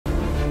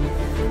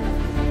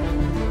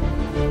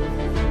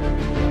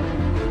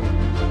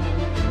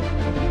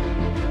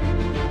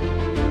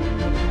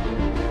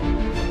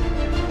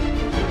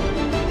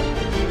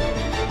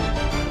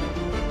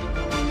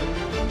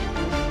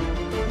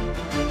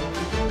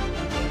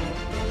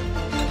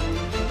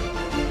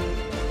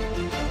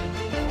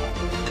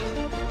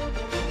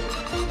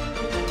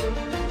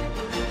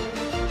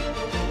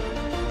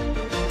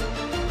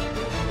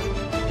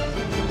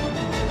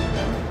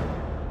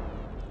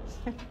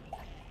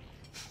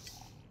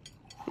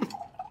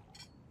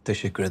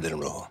Teşekkür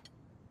ederim Roho.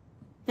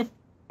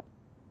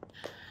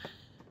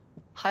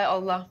 Hay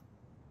Allah.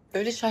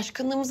 Öyle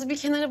şaşkınlığımızı bir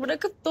kenara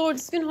bırakıp doğru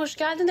düzgün hoş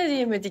geldin de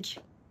diyemedik.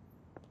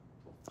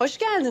 Hoş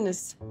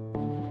geldiniz.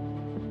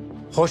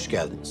 Hoş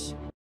geldiniz.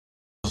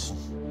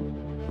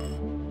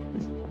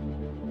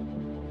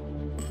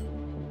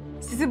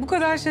 Sizi bu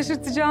kadar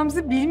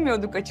şaşırtacağımızı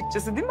bilmiyorduk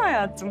açıkçası değil mi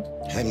hayatım?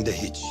 Hem de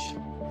hiç.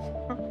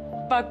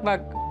 Bak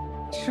bak,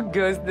 şu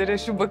gözlere,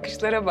 şu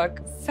bakışlara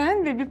bak.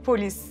 Sen ve bir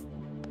polis.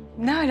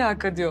 Ne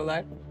alaka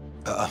diyorlar?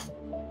 Aa,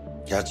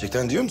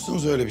 gerçekten diyor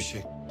musunuz öyle bir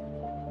şey?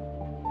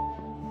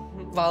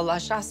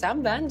 Vallahi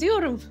şahsen ben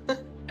diyorum.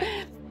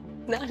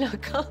 Ne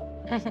alaka?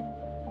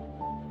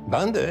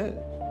 Ben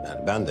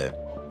de.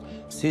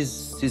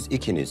 Siz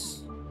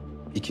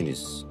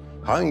ikiniz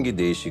hangi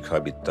değişik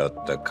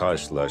habitatta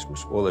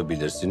karşılaşmış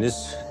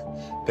olabilirsiniz?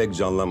 Pek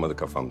canlanmadı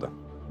kafamda.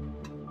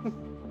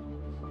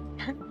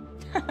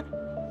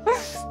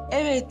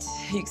 Evet,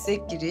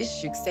 yüksek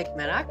giriş, yüksek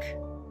merak.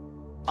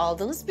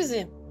 Aldınız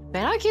bizi.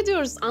 Merak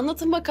ediyoruz.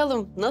 Anlatın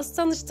bakalım. Nasıl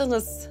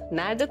tanıştınız?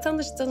 Nerede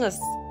tanıştınız?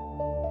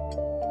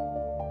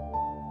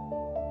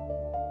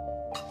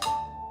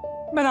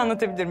 Ben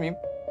anlatabilir miyim?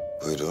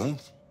 Buyurun.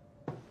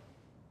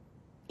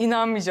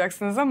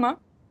 İnanmayacaksınız ama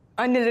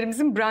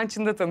annelerimizin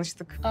brunch'ında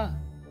tanıştık. Aa.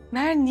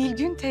 Meğer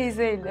Nilgün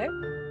teyzeyle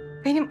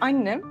benim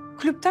annem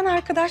kulüpten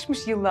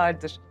arkadaşmış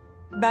yıllardır.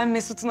 Ben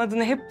Mesut'un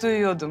adını hep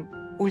duyuyordum.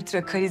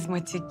 Ultra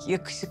karizmatik,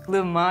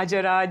 yakışıklı,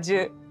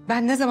 maceracı.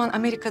 Ben ne zaman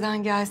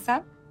Amerika'dan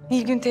gelsem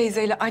Nilgün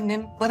teyzeyle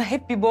annem bana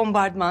hep bir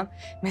bombardıman.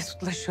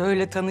 Mesut'la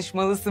şöyle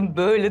tanışmalısın,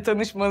 böyle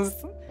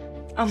tanışmalısın.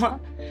 Ama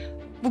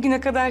bugüne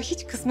kadar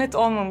hiç kısmet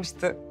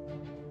olmamıştı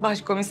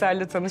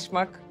başkomiserle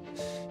tanışmak.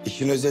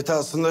 İşin özeti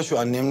aslında şu,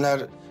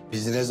 annemler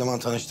bizi ne zaman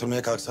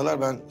tanıştırmaya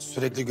kalksalar ben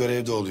sürekli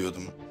görevde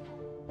oluyordum.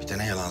 Bir de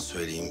ne yalan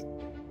söyleyeyim.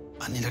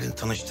 Annelerin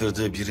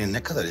tanıştırdığı biri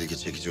ne kadar ilgi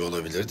çekici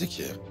olabilirdi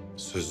ki?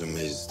 Sözüm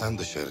meclisten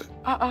dışarı.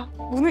 Aa,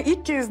 bunu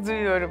ilk kez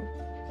duyuyorum.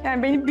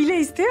 Yani beni bile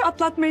isteye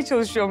atlatmaya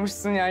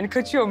çalışıyormuşsun yani,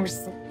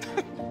 kaçıyormuşsun.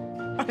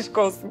 Aşk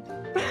olsun.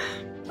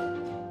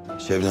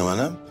 Şebnem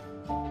Hanım,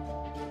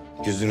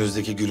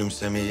 yüzünüzdeki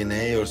gülümsemeyi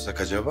neye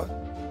yorsak acaba?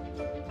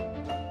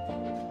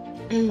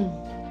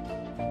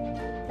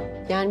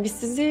 Yani biz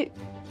sizi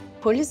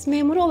polis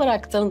memuru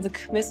olarak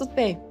tanıdık Mesut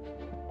Bey.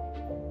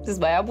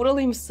 Siz bayağı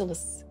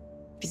buralıymışsınız.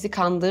 Bizi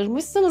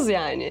kandırmışsınız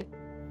yani.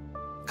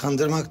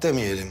 Kandırmak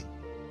demeyelim.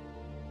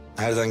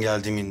 Nereden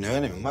geldiğimin ne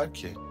önemi var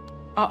ki?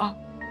 Aa,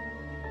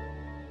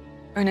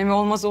 önemi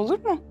olmaz olur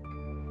mu?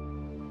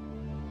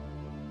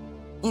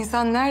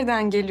 İnsan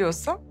nereden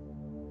geliyorsa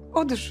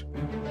odur.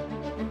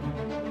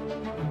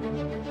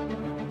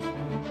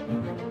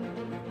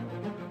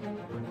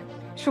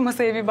 Şu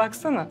masaya bir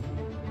baksana.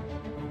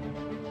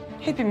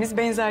 Hepimiz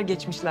benzer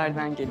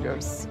geçmişlerden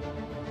geliyoruz.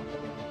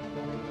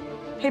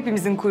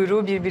 Hepimizin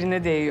kuyruğu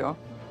birbirine değiyor.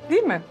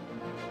 Değil mi?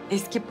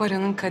 Eski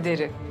paranın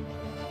kaderi.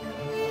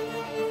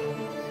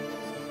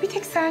 Bir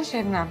tek sen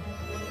Şebnem.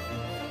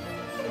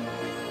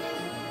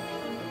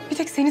 Bir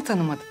tek seni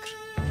tanımadık.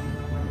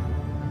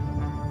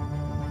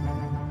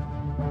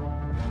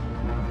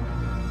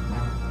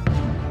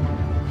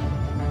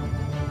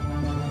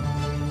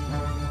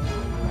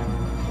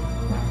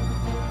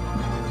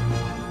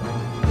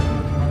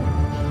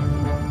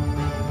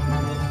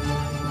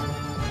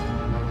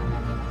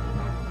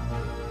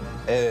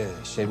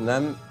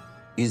 Şebnem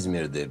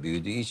İzmir'de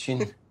büyüdüğü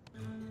için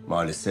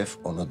maalesef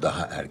onu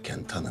daha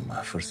erken tanıma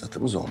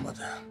fırsatımız olmadı.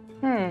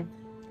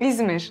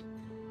 İzmir.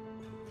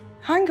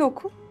 Hangi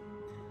okul?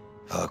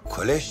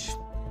 Kolej.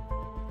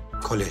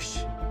 Kolej.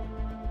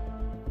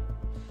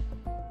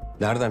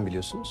 Nereden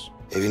biliyorsunuz?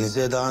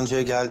 Evinize daha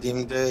önce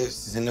geldiğimde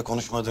sizinle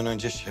konuşmadan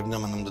önce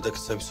Şebnem Hanım'la da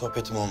kısa bir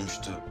sohbetim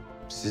olmuştu.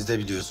 Siz de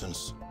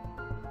biliyorsunuz.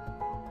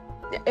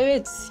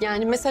 Evet,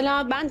 yani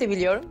mesela ben de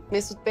biliyorum.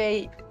 Mesut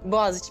Bey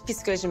Boğaziçi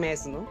psikoloji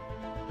mezunu.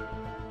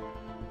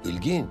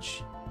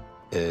 İlginç.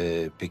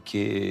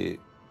 Peki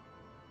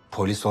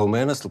polis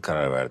olmaya nasıl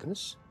karar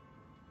verdiniz?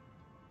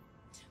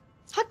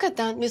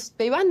 Hakikaten Mesut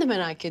Bey, ben de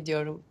merak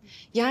ediyorum.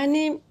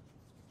 Yani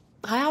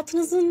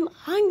hayatınızın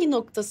hangi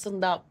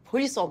noktasında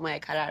polis olmaya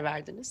karar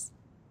verdiniz?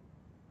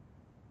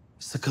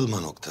 Sıkılma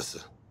noktası.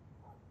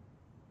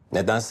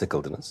 Neden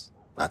sıkıldınız?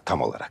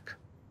 Tam olarak.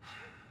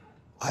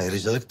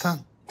 Ayrıcalıktan.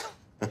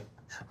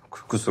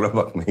 Kusura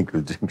bakmayın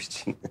güldüğüm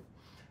için.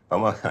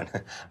 Ama yani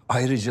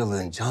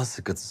ayrıcalığın can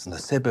sıkıntısına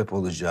sebep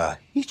olacağı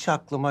hiç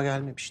aklıma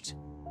gelmemişti.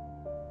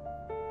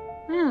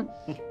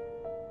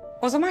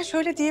 O zaman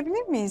şöyle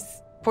diyebilir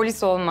miyiz?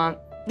 Polis olman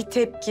bir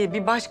tepki,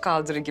 bir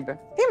başkaldırı gibi,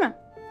 değil mi?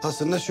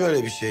 Aslında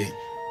şöyle bir şey.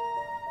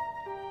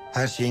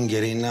 Her şeyin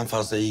gereğinden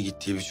fazla iyi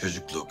gittiği bir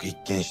çocukluk,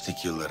 ilk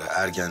gençlik yılları,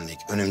 ergenlik,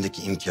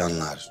 önümdeki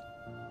imkanlar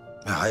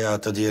ve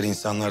hayata diğer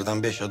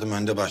insanlardan 5 adım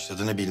önde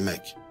başladığını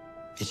bilmek.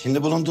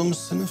 İçinde bulunduğumuz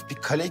sınıf bir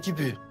kale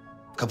gibi.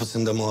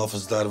 Kapısında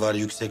muhafızlar var,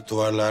 yüksek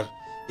duvarlar.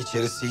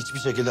 İçerisi hiçbir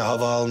şekilde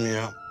hava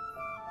almıyor.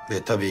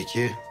 Ve tabii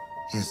ki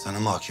insana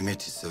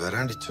mahkumiyet hissi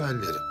veren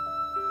ritüelleri.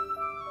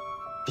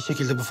 Bir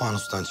şekilde bu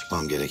fanustan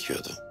çıkmam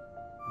gerekiyordu.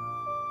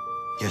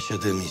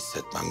 Yaşadığımı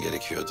hissetmem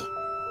gerekiyordu.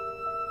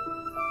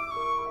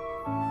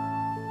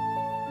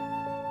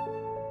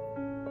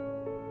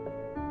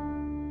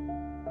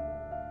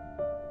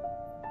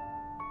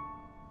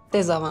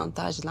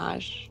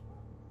 Dezavantajlar,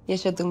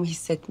 yaşadığımı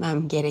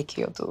hissetmem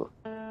gerekiyordu.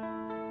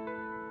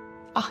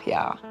 Ah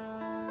ya.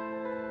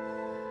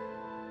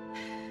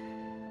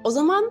 O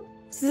zaman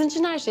sizin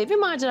için her şey bir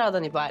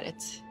maceradan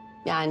ibaret.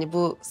 Yani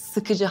bu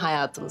sıkıcı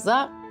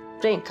hayatımıza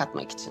renk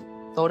katmak için.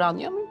 Doğru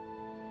anlıyor muyum?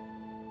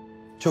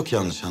 Çok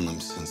yanlış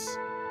anlamışsınız.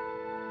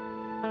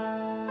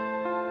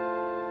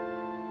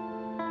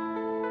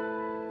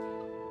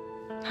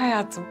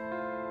 Hayatım,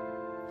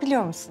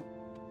 biliyor musun?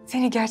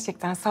 Seni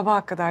gerçekten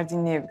sabaha kadar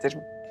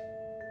dinleyebilirim.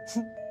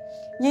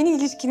 Yeni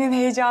ilişkinin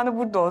heyecanı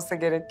burada olsa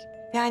gerek.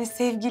 Yani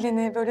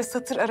sevgilini böyle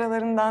satır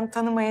aralarından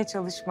tanımaya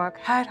çalışmak,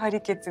 her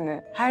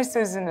hareketini, her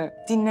sözünü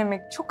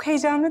dinlemek çok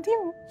heyecanlı değil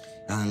mi?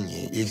 Yani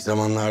ilk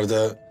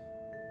zamanlarda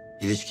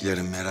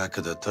ilişkilerin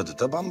merakı da tadı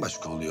da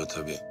bambaşka oluyor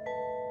tabii.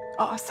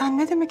 Aa, sen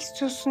ne demek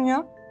istiyorsun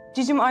ya?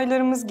 Cicim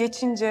aylarımız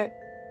geçince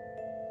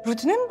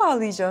rutine mi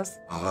bağlayacağız?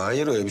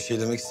 Hayır, öyle bir şey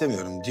demek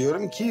istemiyorum.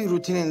 Diyorum ki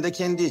rutinin de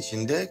kendi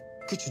içinde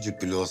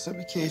küçücük bile olsa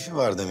bir keyfi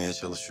var demeye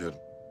çalışıyorum.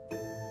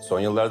 Son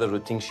yıllarda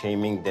rutin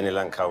shaming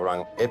denilen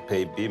kavram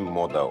epey bir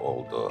moda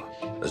oldu.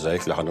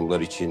 Özellikle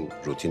hanımlar için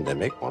rutin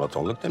demek,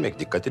 monotonluk demek.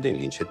 Dikkat edin,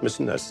 linç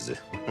etmesinler sizi.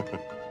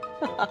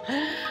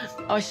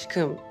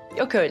 Aşkım,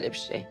 yok öyle bir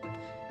şey.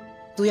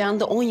 Duyan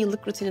da 10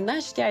 yıllık rutininden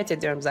şikayet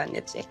ediyorum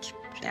zannedecek.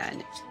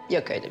 Yani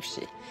yok öyle bir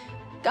şey.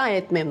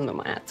 Gayet memnunum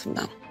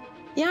hayatımdan.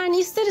 Yani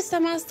ister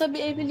istemez tabii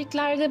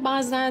evliliklerde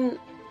bazen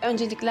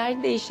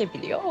öncelikler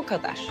değişebiliyor, o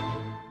kadar.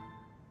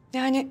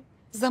 Yani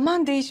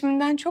zaman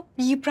değişiminden çok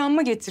bir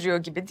yıpranma getiriyor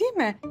gibi değil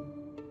mi?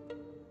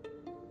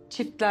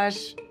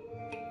 Çiftler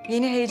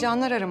yeni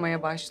heyecanlar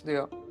aramaya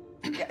başlıyor.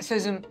 Ya,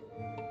 sözüm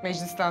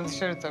meclisten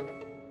dışarı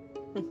tabii.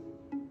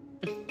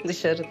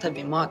 Dışarı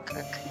tabii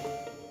muhakkak.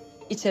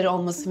 İçeri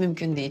olması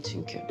mümkün değil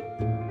çünkü.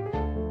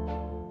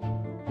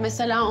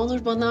 Mesela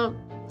Onur bana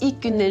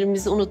ilk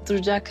günlerimizi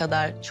unutturacak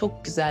kadar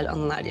çok güzel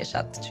anılar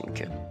yaşattı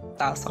çünkü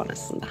daha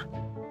sonrasında.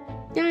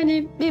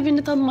 Yani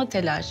birbirini tanıma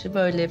telaşı,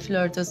 böyle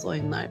flörtöz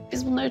oyunlar.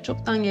 Biz bunları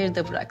çoktan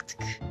geride bıraktık.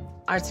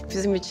 Artık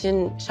bizim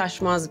için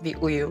şaşmaz bir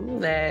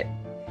uyum ve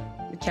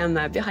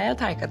mükemmel bir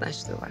hayat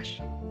arkadaşlığı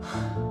var.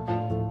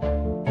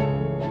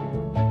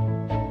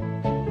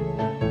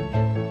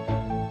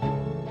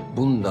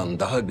 Bundan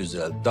daha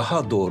güzel,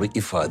 daha doğru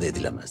ifade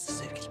edilemezdi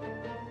sevgilim.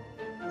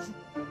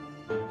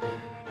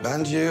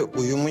 Bence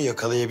uyumu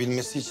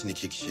yakalayabilmesi için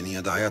iki kişinin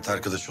ya da hayat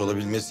arkadaşı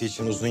olabilmesi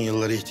için uzun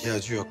yıllara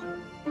ihtiyacı yok.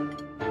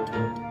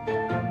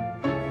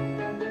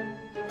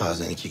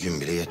 Bazen 2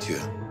 gün bile yetiyor.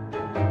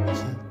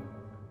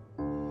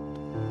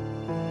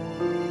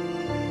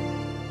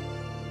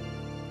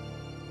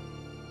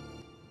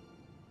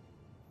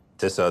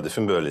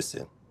 Tesadüfün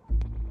böylesi.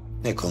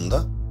 Ne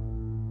konuda?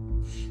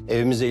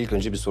 Evimize ilk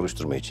önce bir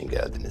soruşturma için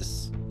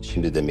geldiniz.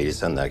 Şimdi de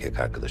Melisa'nın erkek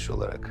arkadaşı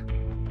olarak.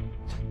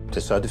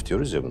 Tesadüf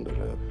diyoruz ya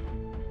bunları.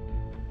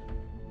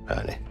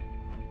 Yani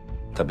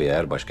tabii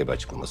eğer başka bir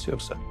açıklaması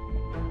yoksa.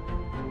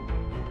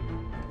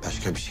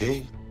 Başka bir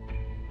şey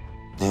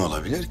ne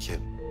olabilir ki?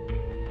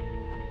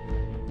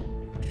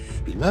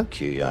 Bilmem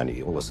ki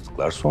yani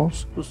olasılıklar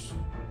sonsuz.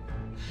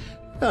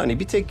 Yani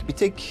bir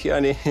tek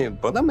yani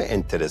bana mı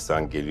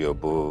enteresan geliyor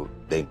bu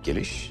denk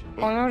geliş?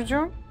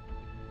 Onurcuğum,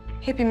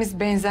 hepimiz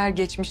benzer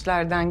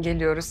geçmişlerden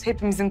geliyoruz.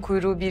 Hepimizin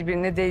kuyruğu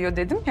birbirine değiyor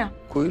dedim ya.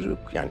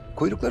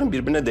 Kuyrukların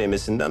birbirine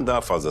değmesinden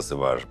daha fazlası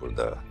var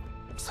burada.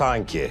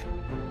 Sanki.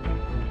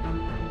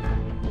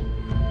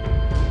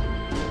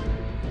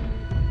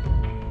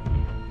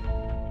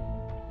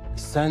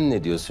 Sen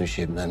ne diyorsun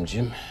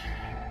Şebnemciğim?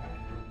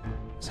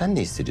 Sen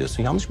ne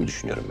hissediyorsun? Yanlış mı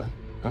düşünüyorum ben?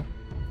 Ha?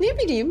 Ne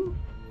bileyim.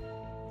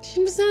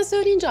 Şimdi sen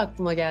söyleyince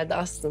aklıma geldi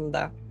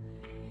aslında.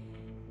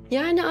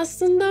 Yani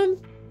aslında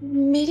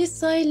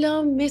Melisa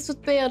ile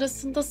Mesut Bey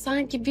arasında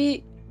sanki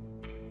bir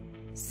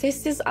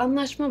sessiz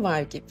anlaşma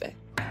var gibi.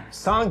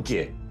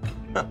 Sanki.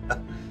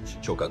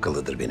 Çok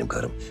akıllıdır benim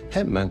karım.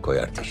 Hemen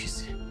koyar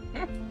teşhisi.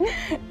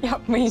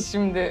 Yapmayın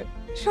şimdi.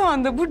 Şu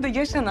anda burada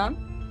yaşanan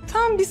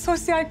tam bir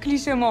sosyal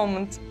klişe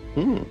moment.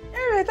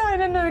 Evet,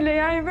 aynen öyle.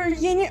 Yani böyle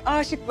yeni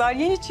aşıklar,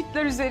 yeni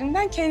çiftler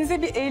üzerinden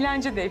kendinize bir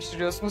eğlence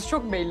devşiriyorsunuz.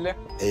 Çok belli.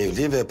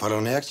 Evli ve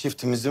paranoyak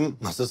çiftimizin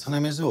masasına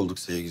meze olduk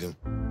sevgilim.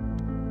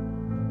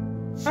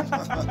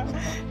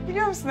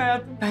 Biliyor musun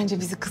hayatım? Bence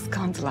bizi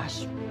kıskandılar.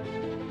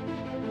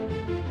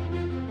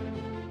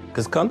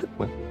 Kıskandık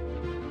mı?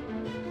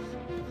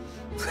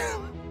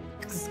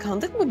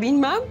 Kıskandık mı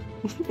bilmem.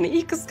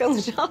 Neyi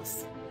kıskanacağız?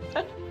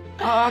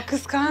 Aa,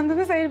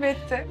 kıskandınız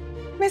elbette.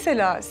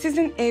 Mesela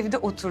sizin evde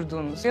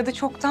oturduğunuz ya da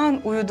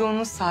çoktan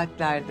uyuduğunuz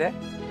saatlerde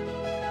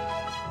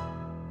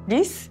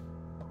biz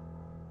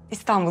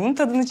İstanbul'un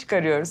tadını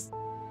çıkarıyoruz.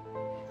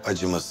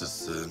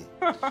 Acımasızsın.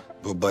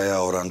 Bu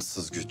bayağı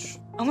orantısız güç.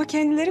 Ama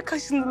kendileri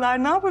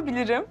kaşındılar, ne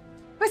yapabilirim?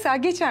 Mesela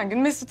geçen gün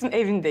Mesut'un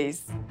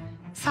evindeyiz.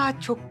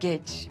 Saat çok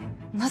geç.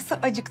 Nasıl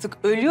acıktık,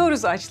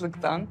 ölüyoruz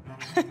açlıktan.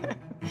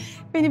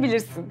 Beni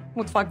bilirsin,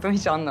 mutfaktan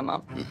hiç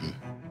anlamam.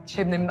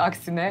 Şebnem'in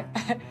aksine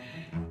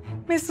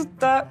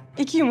Mesut da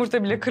 2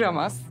 yumurta bile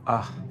kıramaz.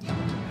 Ah.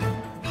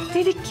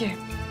 Dedik ki,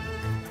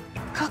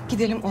 kalk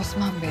gidelim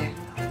Osman Bey'e.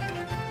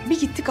 Bir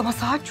gittik ama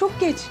saat çok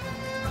geç.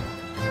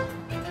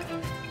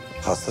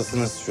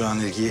 Hastasınız, şu an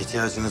ilgiye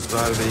ihtiyacınız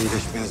var ve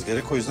iyileşmeniz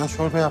gerek. O yüzden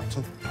çorba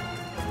yaptım.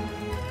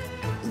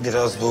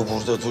 Biraz bu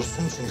burada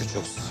dursun çünkü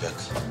çok sıcak.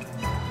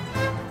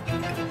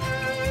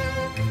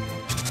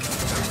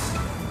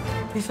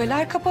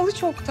 Büfeler kapalı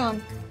çoktan.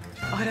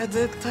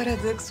 Aradık,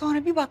 taradık.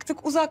 Sonra bir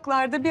baktık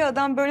uzaklarda bir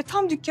adam böyle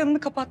tam dükkanını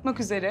kapatmak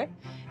üzere.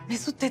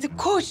 Mesut dedi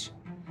koş.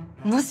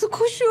 Nasıl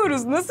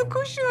koşuyoruz, nasıl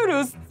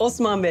koşuyoruz?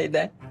 Osman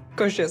Bey'de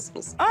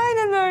koşuyorsunuz.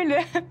 Aynen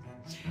öyle.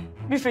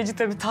 Büfeci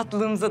tabii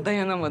tatlılığımıza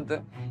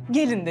dayanamadı.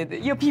 Gelin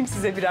dedi, yapayım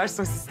size birer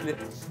sosisli.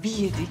 Bir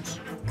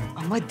yedik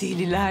ama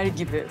deliler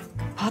gibi.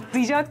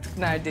 Patlayacaktık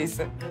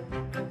neredeyse.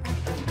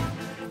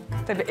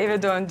 Tabii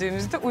eve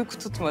döndüğümüzde uyku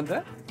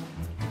tutmadı.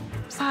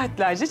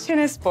 Saatlerce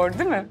çene spor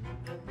değil mi?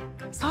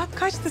 Saat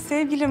kaçtı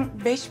sevgilim?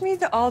 5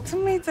 miydi, 6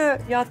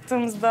 mıydı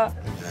yattığımızda?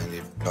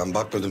 Yani ben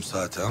bakmadım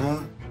saate ama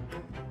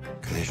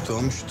güneş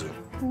doğmuştu.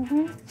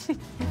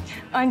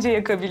 Anca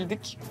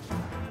yakabildik.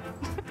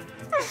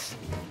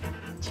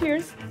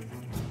 Cheers.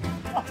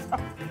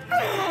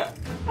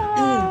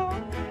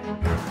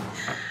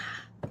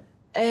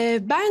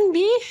 Ben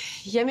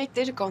bir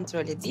yemekleri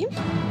kontrol edeyim.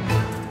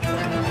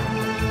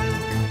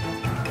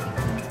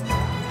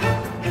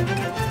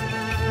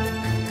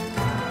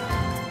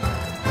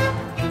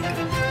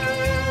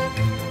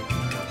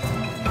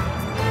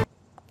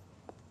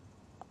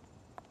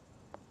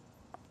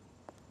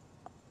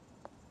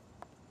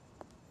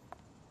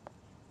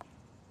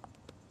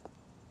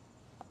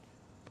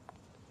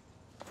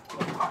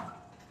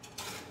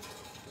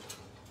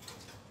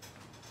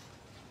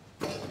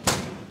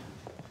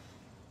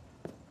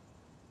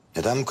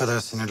 Neden bu kadar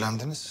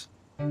sinirlendiniz?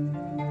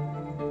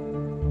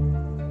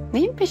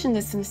 Neyin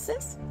peşindesiniz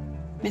siz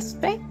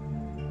Mesut Bey?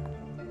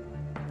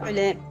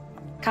 Böyle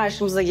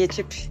karşımıza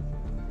geçip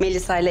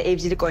Melisa ile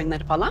evcilik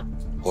oyunları falan.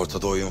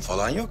 Ortada oyun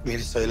falan yok.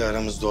 Melisa ile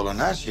aramızda olan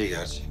her şey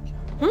gerçek.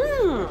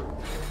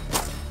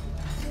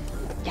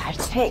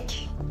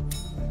 Gerçek.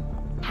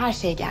 Her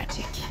şey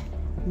gerçek.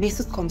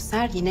 Mesut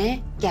komiser yine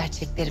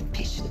gerçeklerin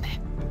peşinde.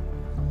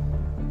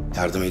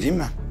 Yardım edeyim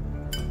mi?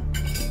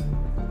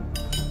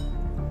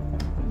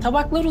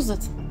 Tabakları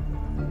uzatın.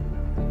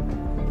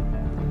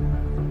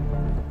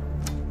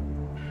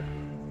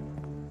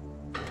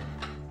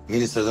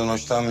 Melisa'dan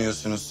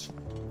hoşlanmıyorsunuz.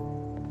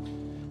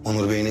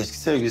 Onur Bey'in eski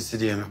sevgilisi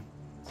diye mi?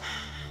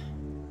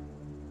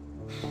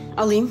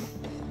 Alayım.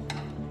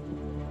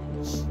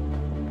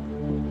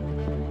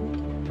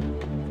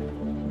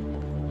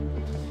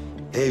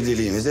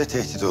 Evliliğinize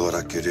tehdit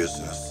olarak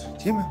görüyorsunuz,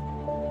 değil mi?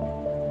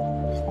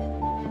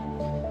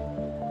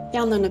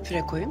 Yanlarına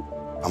püre koyun.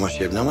 Ama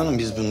Şebnem Hanım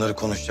biz bunları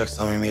konuşacak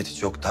samimiyeti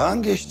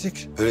çoktan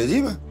geçtik. Öyle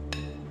değil mi?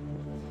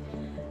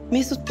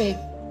 Mesut Bey,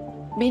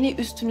 beni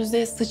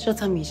üstünüze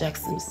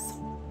sıçratamayacaksınız.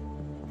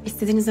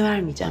 İstediğinizi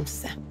vermeyeceğim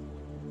size.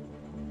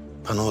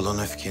 Bana olan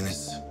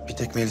öfkeniz bir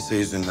tek Melisa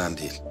yüzünden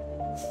değil.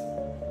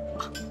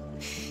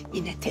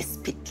 Yine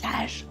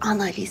tespitler,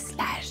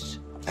 analizler.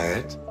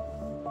 Evet.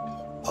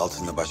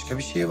 Altında başka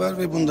bir şey var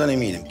ve bundan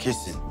eminim,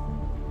 kesin.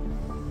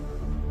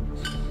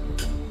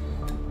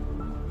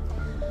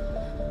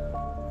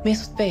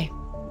 Mesut Bey,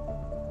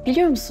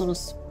 biliyor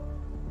musunuz?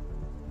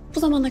 Bu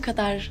zamana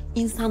kadar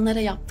insanlara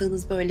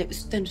yaptığınız böyle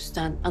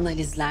üstten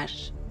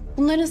analizler,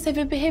 bunların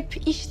sebebi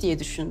hep iş diye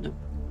düşündüm.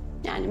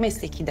 Yani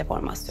mesleki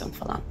deformasyon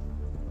falan.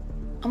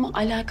 Ama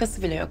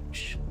alakası bile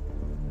yokmuş.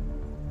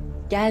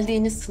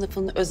 Geldiğiniz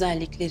sınıfın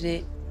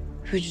özellikleri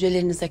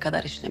hücrelerinize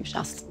kadar işlemiş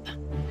aslında.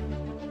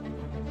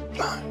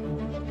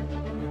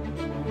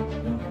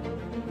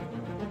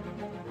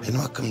 Benim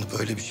hakkımda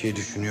böyle bir şey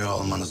düşünüyor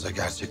olmanıza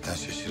gerçekten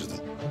şaşırdım.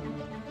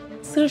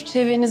 Sırf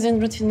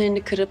çevrenizin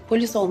rutinlerini kırıp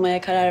polis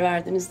olmaya karar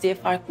verdiniz diye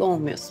farklı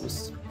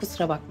olmuyorsunuz.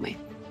 Kusura bakmayın.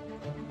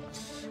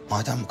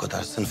 Madem bu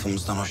kadar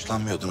sınıfımızdan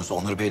hoşlanmıyordunuz,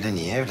 Onur Bey'le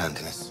niye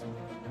evlendiniz?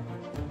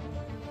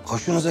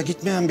 Hoşunuza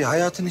gitmeyen bir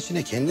hayatın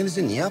içine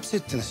kendinizi niye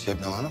hapsettiniz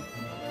Şebnem Hanım?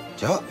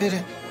 Cevap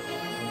verin.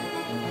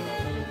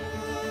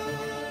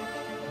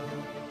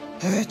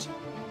 Evet.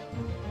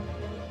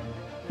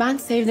 Ben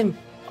sevdim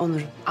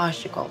Onur'u,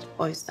 aşık oldum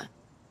o yüzden.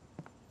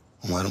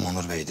 Umarım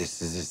Onur Bey de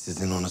sizi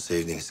sizin onu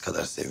sevdiğiniz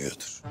kadar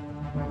seviyordur.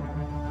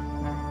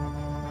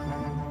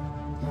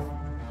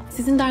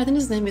 Sizin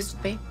derdiniz ne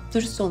Mesut Bey?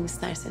 Dürüst olun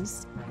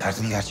isterseniz.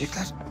 Derdim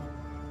gerçekler.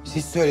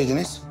 Siz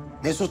söylediniz.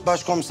 Mesut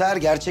Başkomiser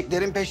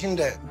gerçeklerin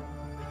peşinde.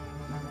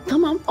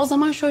 Tamam, o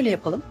zaman şöyle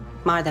yapalım.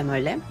 Madem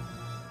öyle.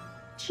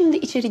 Şimdi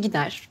içeri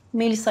gider,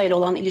 Melisa ile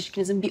olan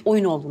ilişkinizin bir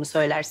oyun olduğunu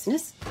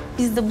söylersiniz.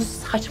 Biz de bu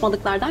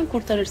saçmalıklardan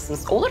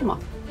kurtarırsınız. Olur mu?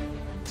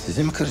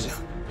 Sizi mi kıracağım?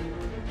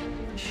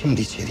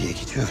 Şimdi içeriye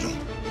gidiyorum.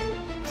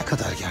 Ne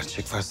kadar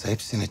gerçek varsa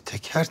hepsini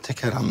teker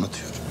teker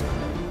anlatıyorum.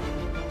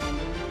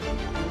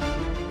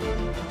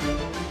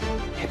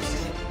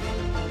 Hepsini.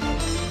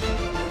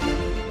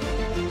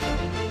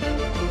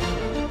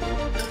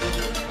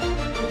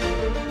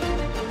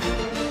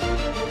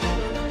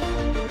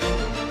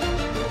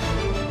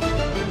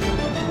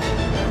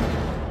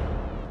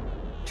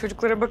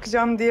 Çocuklara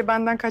bakacağım diye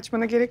benden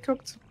kaçmana gerek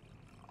yoktu.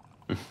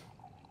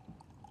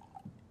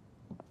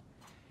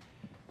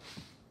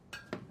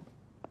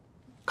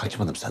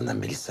 Kaçmadım senden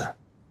Melisa.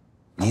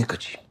 Niye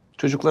kaçayım?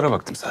 Çocuklara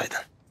baktım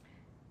sahiden.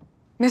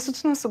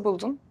 Mesut'u nasıl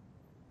buldun?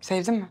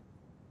 Sevdin mi?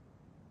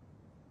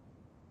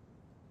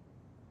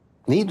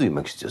 Neyi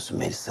duymak istiyorsun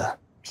Melisa?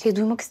 Bir şey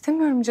duymak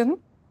istemiyorum canım.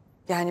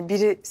 Yani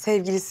biri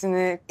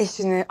sevgilisini,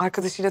 eşini,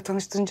 arkadaşıyla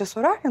tanıştırınca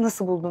sorar ya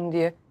nasıl buldun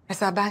diye.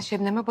 Mesela ben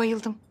Şebnem'e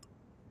bayıldım.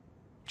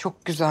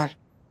 Çok güzel,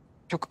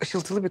 çok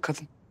ışıltılı bir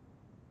kadın.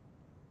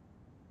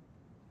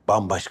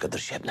 Bambaşkadır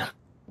Şebnem.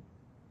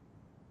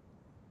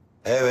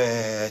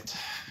 Evet.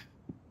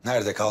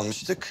 Nerede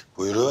kalmıştık?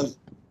 Buyurun.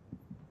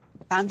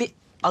 Ben bir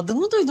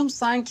adımı duydum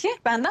sanki.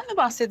 Benden mi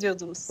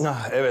bahsediyordunuz?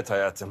 Ah, evet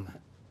hayatım.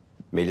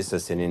 Melisa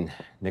senin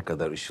ne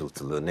kadar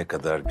ışıltılı, ne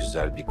kadar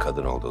güzel bir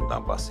kadın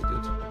olduğundan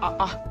bahsediyordu.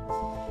 Aa,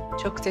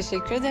 çok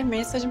teşekkür ederim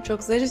Melisa'cığım.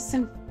 Çok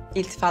zarifsin.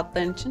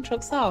 İltifatların için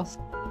çok sağ ol.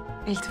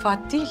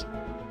 İltifat değil,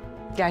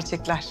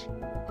 gerçekler.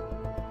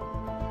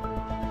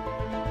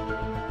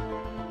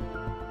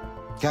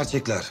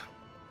 Gerçekler.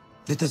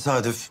 Ne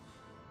tesadüf.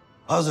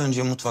 Az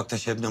önce mutfakta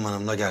Şebnem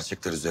Hanım'la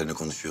gerçekler üzerine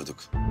konuşuyorduk.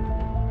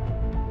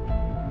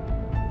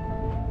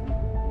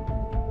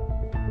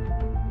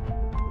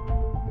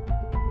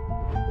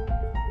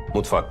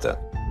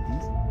 Mutfakta.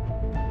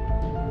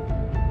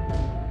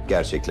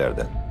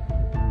 Gerçeklerden.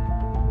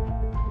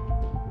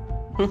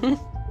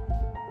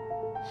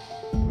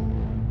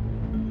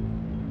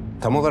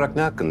 Tam olarak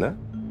ne hakkında?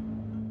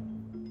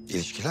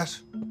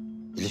 İlişkiler.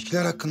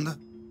 İlişkiler hakkında.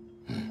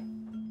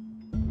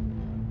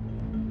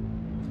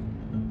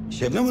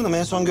 Şebnem Hanım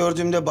en son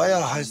gördüğümde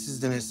bayağı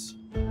halsizdiniz.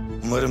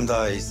 Umarım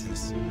daha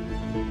iyisiniz.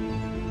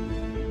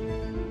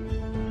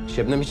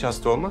 Şebnem hiç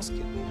hasta olmaz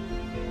ki.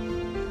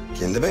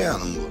 Kendi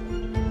beyanım bu.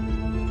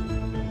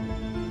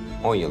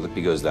 10 yıllık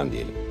bir gözlem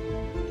diyelim.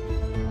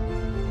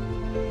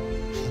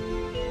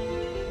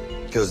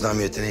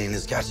 Gözlem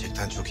yeteneğiniz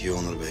gerçekten çok iyi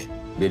Onur Bey.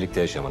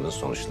 Birlikte yaşamanın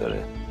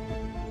sonuçları.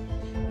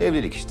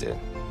 Evlilik işte.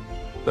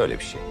 Böyle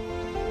bir şey.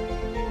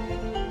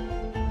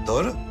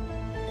 Doğru.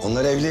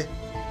 Onlar evli.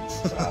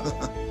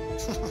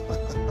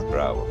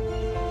 Bravo.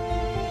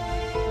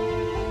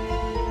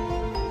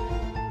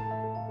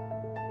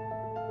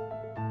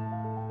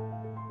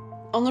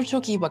 Onur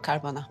çok iyi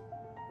bakar bana.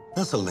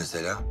 Nasıl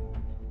mesela?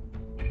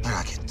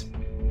 Merak ettim.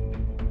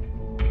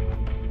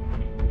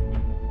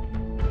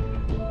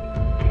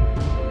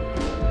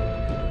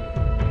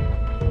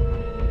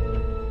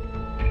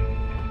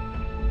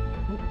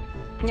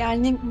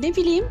 Yani ne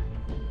bileyim,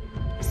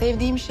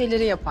 sevdiğim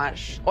şeyleri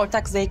yapar.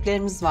 Ortak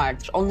zevklerimiz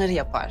vardır, onları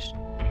yapar.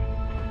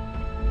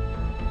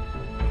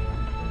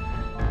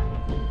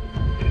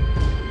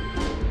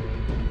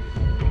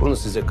 Bunu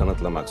size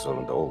kanıtlamak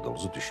zorunda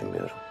olduğumuzu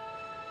düşünmüyorum.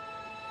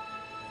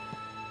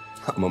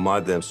 Ama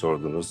madem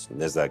sordunuz,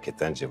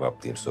 nezaketen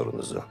cevaplayayım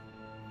sorunuzu.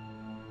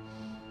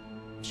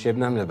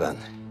 Şebnem'le ben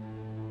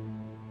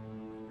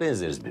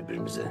benzeriz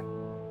birbirimize.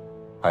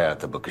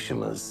 Hayata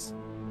bakışımız,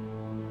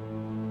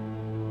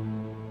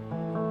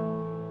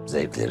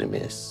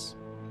 zevklerimiz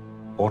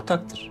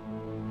ortaktır.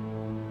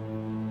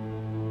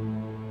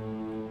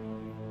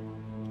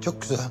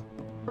 Çok güzel.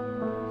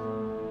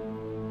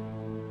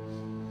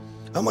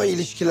 Ama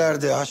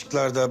ilişkilerde,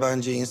 aşklarda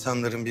bence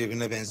insanların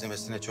birbirine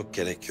benzemesine çok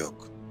gerek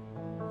yok.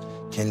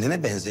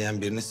 Kendine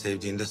benzeyen birini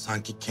sevdiğinde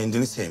sanki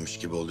kendini sevmiş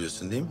gibi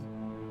oluyorsun değil mi?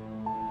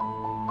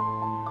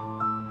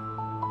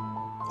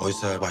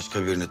 Oysa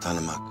başka birini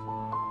tanımak,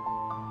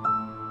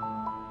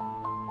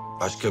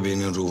 başka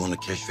birinin ruhunu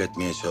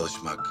keşfetmeye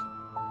çalışmak,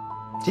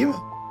 değil mi?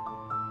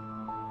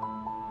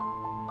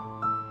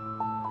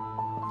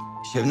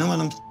 Şebnem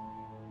Hanım,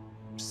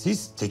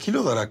 siz tekil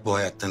olarak bu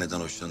hayatta neden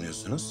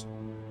hoşlanıyorsunuz?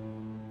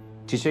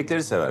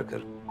 Çiçekleri sever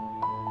karım.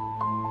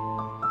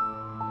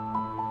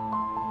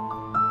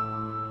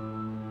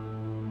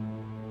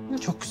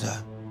 Çok güzel.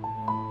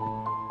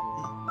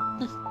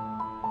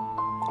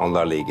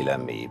 Onlarla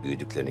ilgilenmeyi,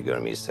 büyüdüklerini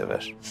görmeyi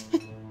sever.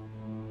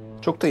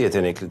 Çok da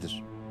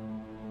yeteneklidir.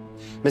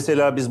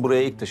 Mesela biz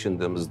buraya ilk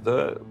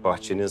taşındığımızda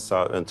bahçenin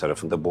sağ ön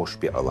tarafında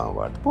boş bir alan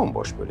vardı.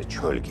 Bomboş böyle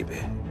çöl gibi.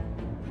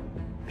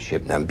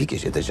 Şebnem bir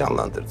gecede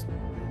canlandırdı.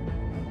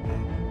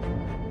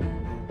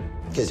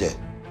 Gece.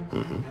 Hı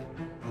hı.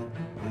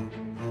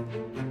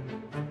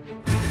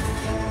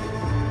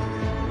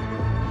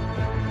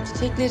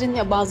 Çiçeklerin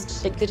ya bazı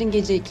çiçeklerin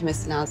gece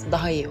ekilmesi lazım.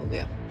 Daha iyi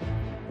oluyor.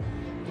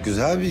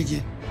 Güzel bilgi.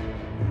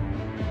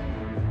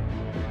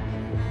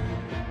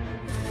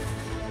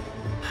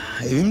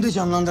 Evimde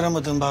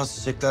canlandıramadığım bazı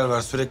çiçekler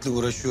var. Sürekli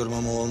uğraşıyorum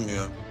ama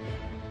olmuyor.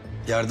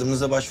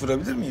 Yardımınıza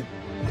başvurabilir miyim?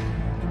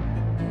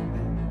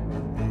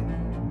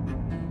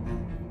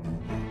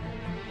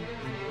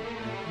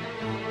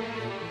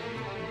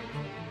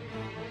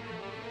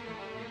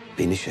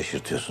 Beni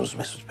şaşırtıyorsunuz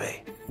Mesut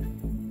Bey.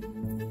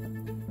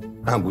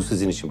 Ha, bu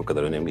sizin için bu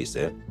kadar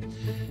önemliyse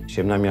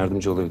Şebnem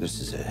yardımcı olabilir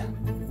size.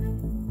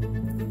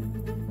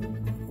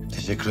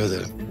 Teşekkür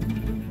ederim.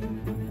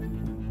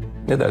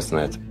 Ne dersin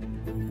hayatım?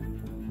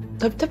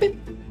 Tabii tabii.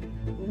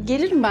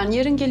 Gelirim ben,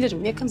 yarın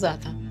gelirim. Yakın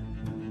zaten.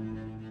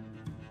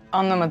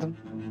 Anlamadım.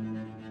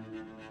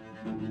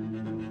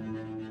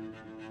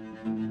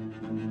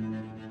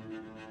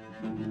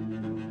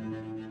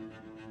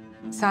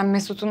 Sen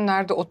Mesut'un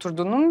nerede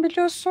oturduğunu mu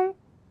biliyorsun?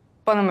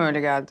 Bana mı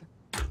öyle geldi?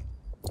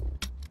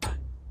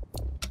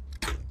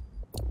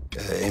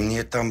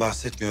 Emniyetten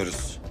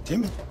bahsetmiyoruz, değil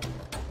mi?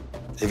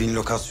 Evin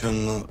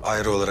lokasyonunu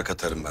ayrı olarak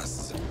atarım ben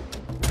size.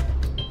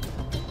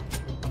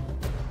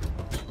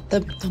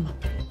 Tabii, tamam.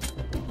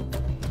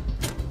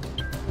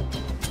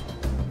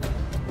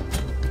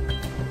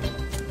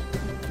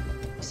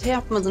 Şey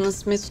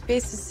yapmadınız Mesut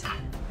Bey, siz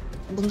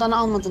bundan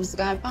almadınız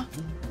galiba.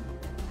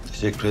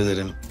 Teşekkür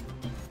ederim.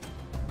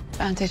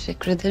 Ben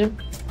teşekkür ederim.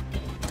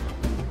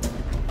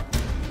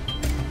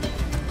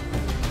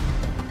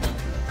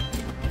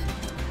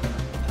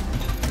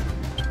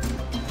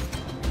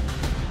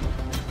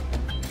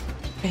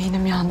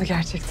 Beynim yandı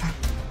gerçekten.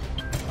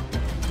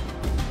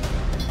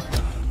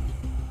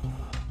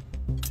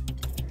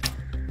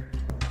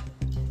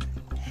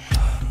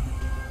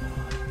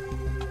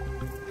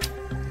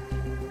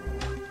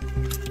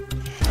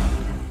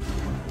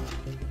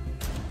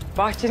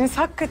 Bahçeniz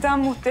hakikaten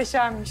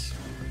muhteşemmiş.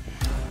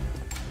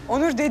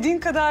 Onur, dediğin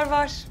kadar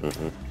var.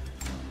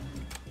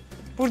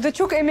 Burada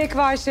çok emek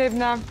var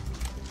Şebnem.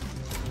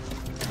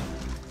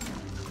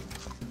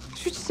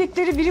 Şu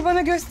çiçekleri biri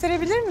bana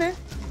gösterebilir mi?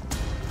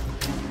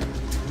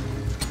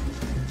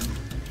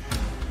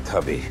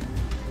 Tabii.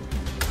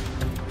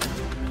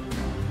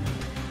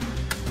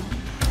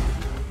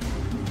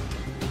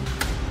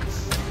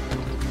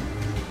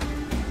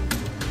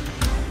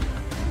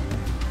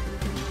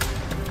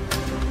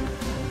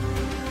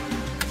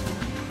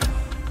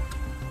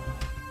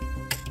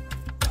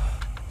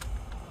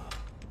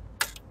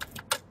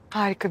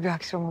 Harika bir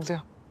akşam oluyor.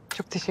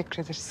 Çok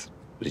teşekkür ederiz.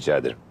 Rica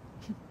ederim.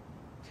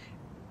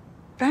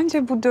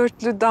 Bence bu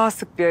dörtlü daha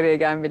sık bir araya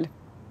gelmeli.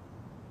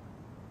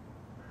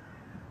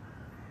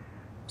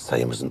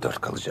 Sayımızın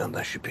 4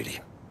 kalacağından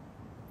şüpheliyim.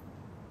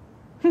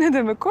 Ne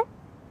demek o?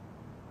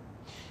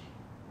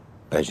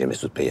 Bence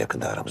Mesut Bey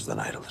yakında aramızdan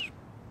ayrılır.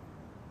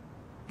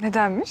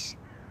 Nedenmiş?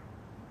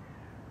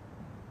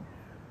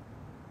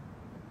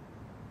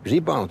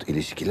 Rebound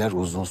ilişkiler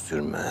uzun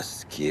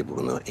sürmez ki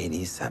bunu en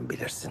iyi sen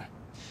bilirsin.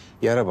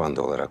 Yara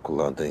bandı olarak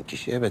kullandığın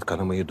kişi evet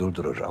kanamayı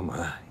durdurur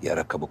ama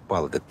yara kabuk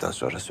bağladıktan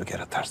sonra söker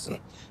atarsın.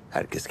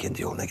 Herkes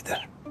kendi yoluna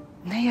gider.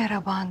 Ne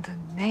yara bandı,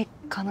 ne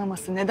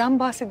kanaması. Neden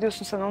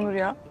bahsediyorsun sen Onur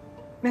ya?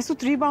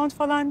 Mesut rebound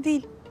falan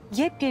değil.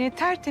 Yepyeni,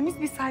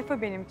 tertemiz bir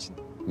sayfa benim için.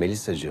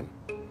 Melisacığım,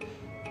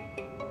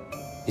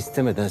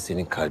 istemeden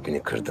senin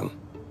kalbini kırdım.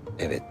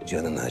 Evet,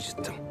 canını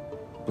acıttım.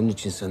 Bunun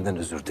için senden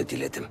özür de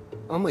diledim.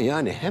 Ama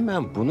yani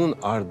hemen bunun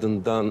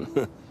ardından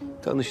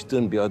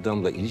tanıştığın bir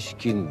adamla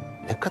ilişkin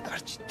ne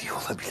kadar ciddi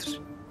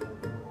olabilir?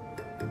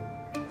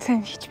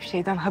 Senin hiçbir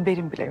şeyden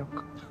haberin bile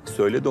yok.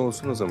 Söyle de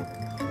olsun o zaman.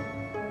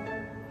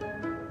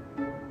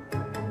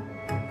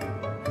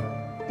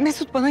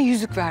 Mesut bana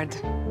yüzük verdi.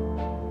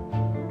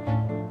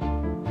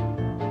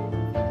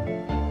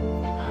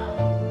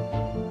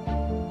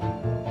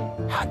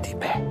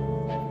 Hadi be.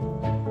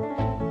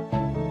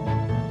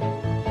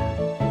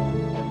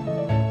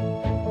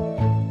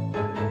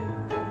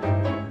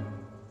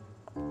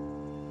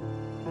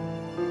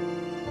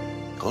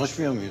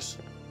 Konuşmuyor muyuz?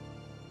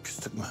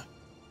 Küstük mü?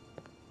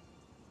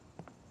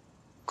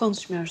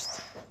 Konuşmuyoruz.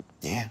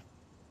 Niye?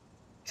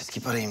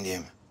 Eski parayım diye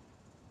mi?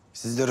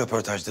 Siz de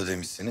röportajda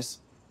demişsiniz.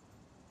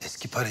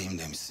 Eski parayım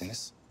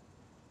demişsiniz.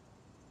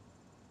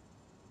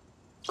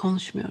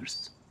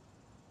 Konuşmuyoruz.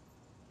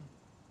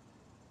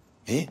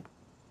 İyi.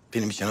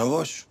 Benim için hava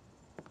hoş.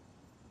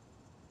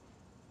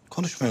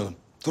 Konuşmayalım.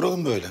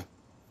 Duralım böyle.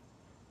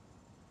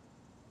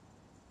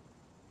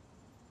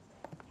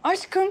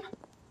 Aşkım.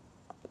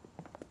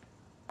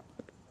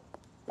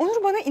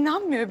 Onur bana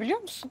inanmıyor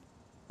biliyor musun?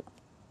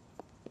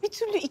 Bir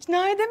türlü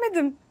ikna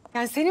edemedim.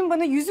 Yani senin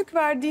bana yüzük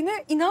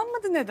verdiğine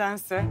inanmadı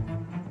nedense.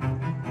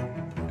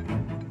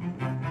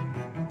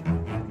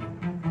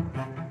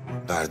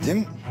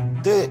 Verdim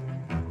de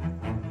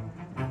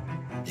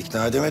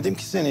ikna edemedim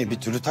ki seni.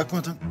 Bir türlü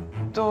takmadım.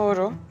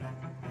 Doğru.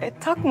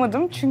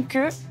 Takmadım çünkü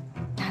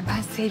yani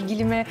ben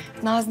sevgilime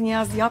naz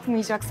niyaz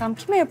yapmayacaksam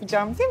kime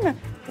yapacağım değil mi?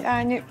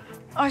 Yani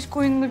aşk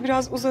oyununu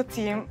biraz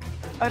uzatayım.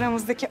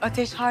 Aramızdaki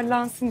ateş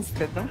harlansın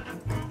istedim.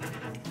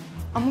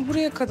 Ama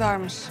buraya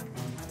kadarmış.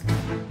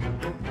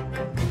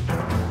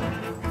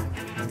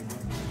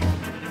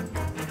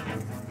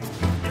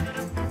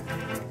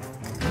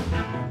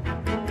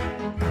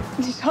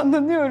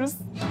 Nişanlanıyoruz.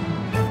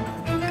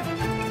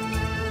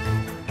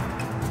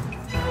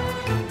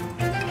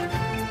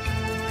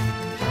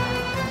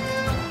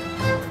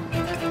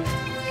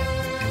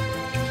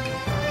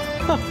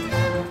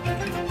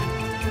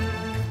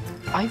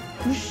 Ay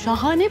bu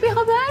şahane bir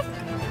haber.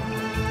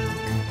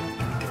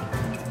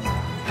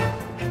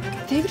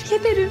 Tebrik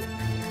ederim.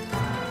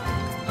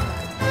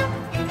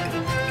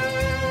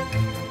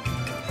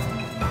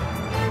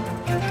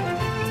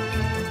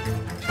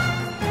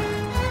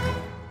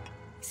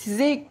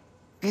 Size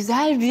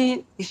güzel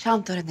bir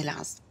nişan töreni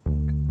lazım.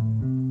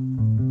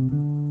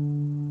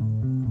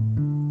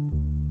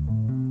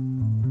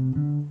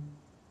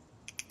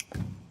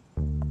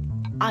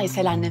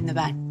 Aysel annemle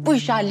ben. Bu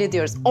işi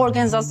hallediyoruz.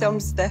 Organizasyon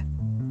bizde.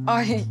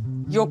 Ay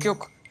yok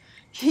yok.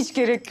 Hiç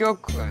gerek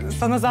yok.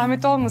 Sana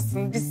zahmet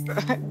olmasın.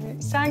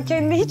 Sen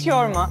kendini hiç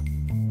yorma.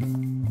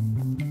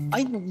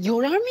 Ay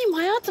yorar mıyım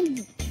hayatım?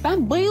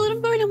 Ben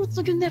bayılırım böyle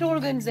mutlu günleri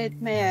organize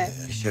etmeye.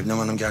 Şebnem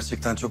Hanım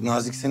gerçekten çok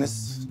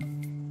naziksiniz.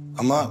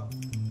 Ama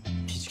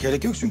hiç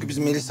gerek yok çünkü biz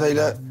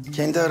Melisa'yla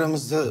kendi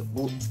aramızda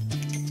bu...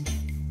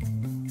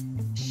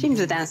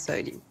 Şimdiden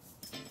söyleyeyim.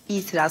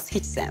 İtiraz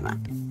hiç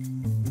sevmem.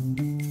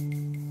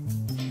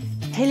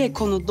 Hele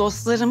konu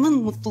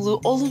dostlarımın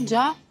mutluluğu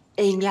olunca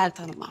engel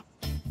tanımam.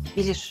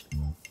 Bilir.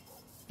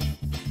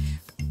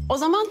 O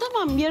zaman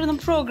tamam, yarının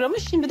programı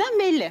şimdiden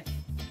belli.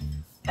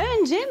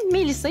 Önce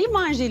Melisa'yı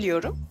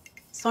manjeliyorum.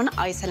 Sonra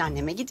Aysel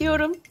anneme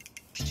gidiyorum.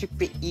 Küçük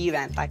bir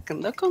event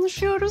hakkında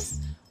konuşuyoruz.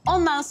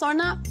 Ondan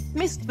sonra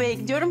Mesut Bey'e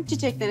gidiyorum,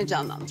 çiçeklerini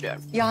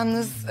canlandırıyorum.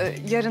 Yalnız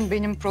yarın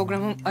benim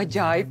programım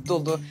acayip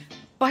dolu.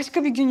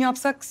 Başka bir gün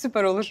yapsak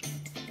süper olur.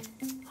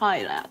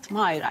 Hayır hayatım,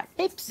 hayır.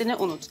 Hepsini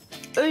unut.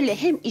 Öyle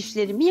hem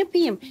işlerimi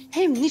yapayım,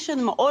 hem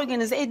nişanımı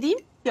organize edeyim,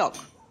 yok.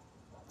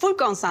 Full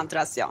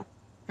konsantrasyon.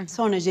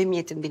 Sonra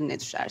cemiyetin diline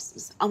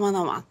düşersiniz. Aman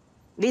aman.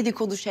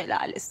 Dedikodu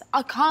şelalesi.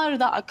 Akar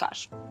da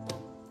akar.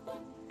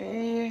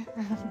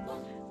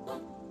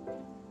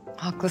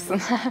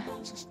 Haklısın.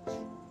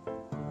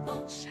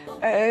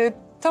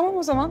 Tamam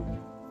o zaman.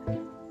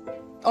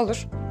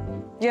 Olur.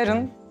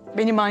 Yarın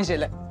beni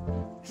manjele.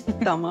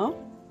 Tamam.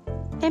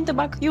 Hem de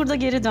bak yurda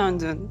geri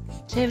döndün.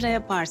 Çevre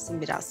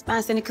yaparsın biraz.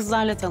 Ben seni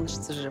kızlarla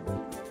tanıştırırım.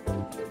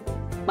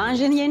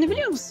 Manjenin yerini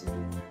biliyor musun?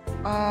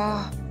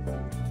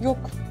 Yok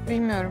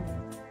bilmiyorum.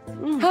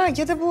 Ha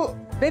ya da bu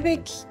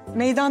Bebek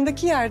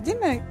meydandaki yer değil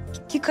mi?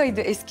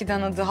 HİKAYE'di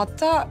eskiden adı.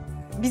 Hatta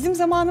bizim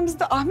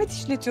zamanımızda Ahmet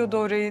işletiyordu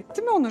orayı.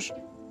 Değil mi Onur?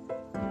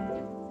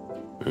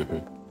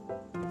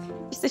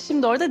 İşte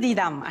şimdi orada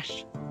Didem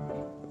var.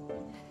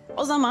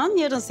 O zaman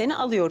yarın seni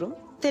alıyorum.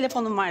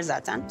 Telefonum var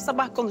zaten.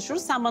 Sabah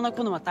konuşuruz, sen bana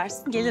konum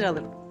atarsın, gelir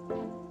alırım.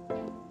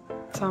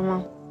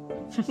 Tamam.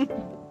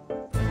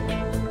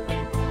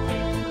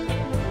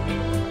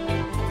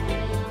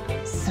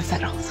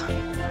 Süper oldu.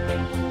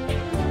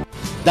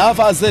 Daha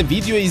fazla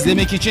video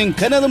izlemek için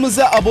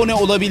kanalımıza abone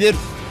olabilir.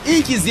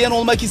 İlk izleyen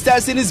olmak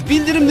isterseniz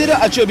bildirimleri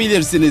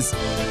açabilirsiniz.